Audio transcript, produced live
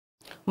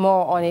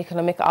More on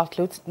economic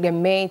outlook. The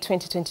May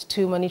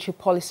 2022 monetary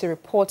policy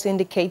report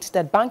indicates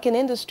that banking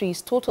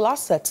industry's total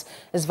assets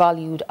is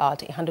valued at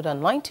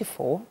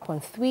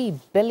 194.3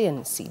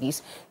 billion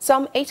cedis,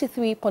 some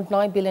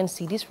 83.9 billion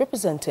cedis,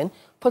 representing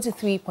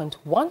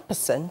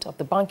 43.1% of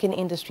the banking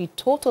industry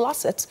total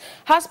assets,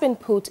 has been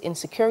put in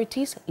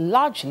securities,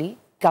 largely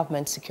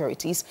government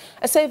securities.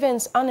 A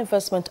savings and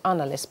investment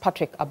analyst,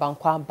 Patrick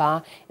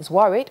Abankwaba, is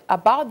worried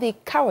about the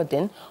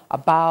carrying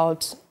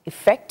about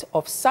effect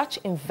of such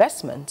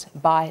investment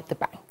by the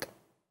bank.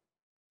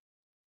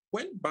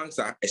 When banks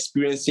are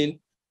experiencing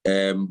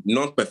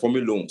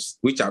non-performing loans,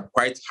 which are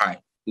quite high,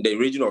 in the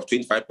region of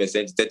 25%,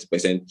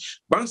 30%,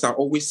 banks are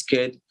always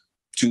scared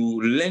to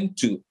lend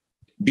to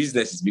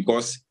businesses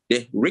because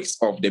the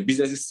risk of the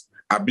businesses'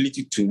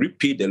 ability to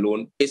repay the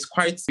loan is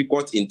quite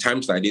difficult in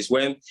times like this,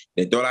 when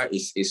the dollar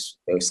is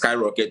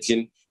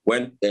skyrocketing,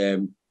 when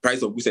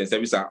price of goods and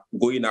services are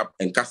going up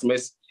and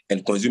customers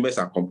and consumers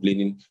are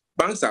complaining.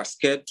 Banks are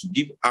scared to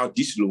give out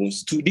these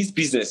loans to these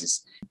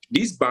businesses.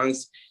 These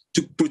banks,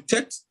 to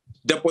protect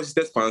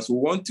deposited funds, who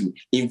want to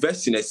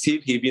invest in a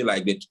safe haven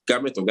like the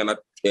government of Ghana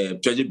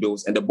treasury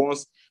bills and the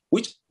bonds,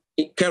 which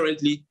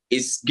currently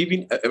is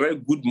giving a very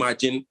good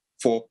margin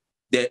for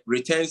the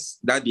returns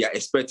that they are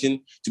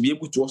expecting to be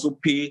able to also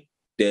pay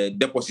the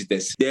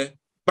depositors. The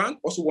bank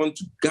also want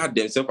to guard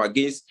themselves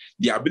against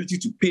the ability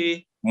to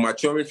pay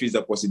maturing fees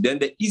deposit. Then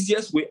the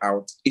easiest way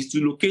out is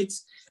to locate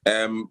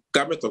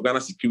government of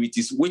Ghana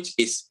securities, which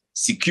is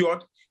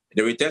secured.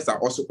 The returns are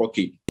also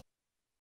okay.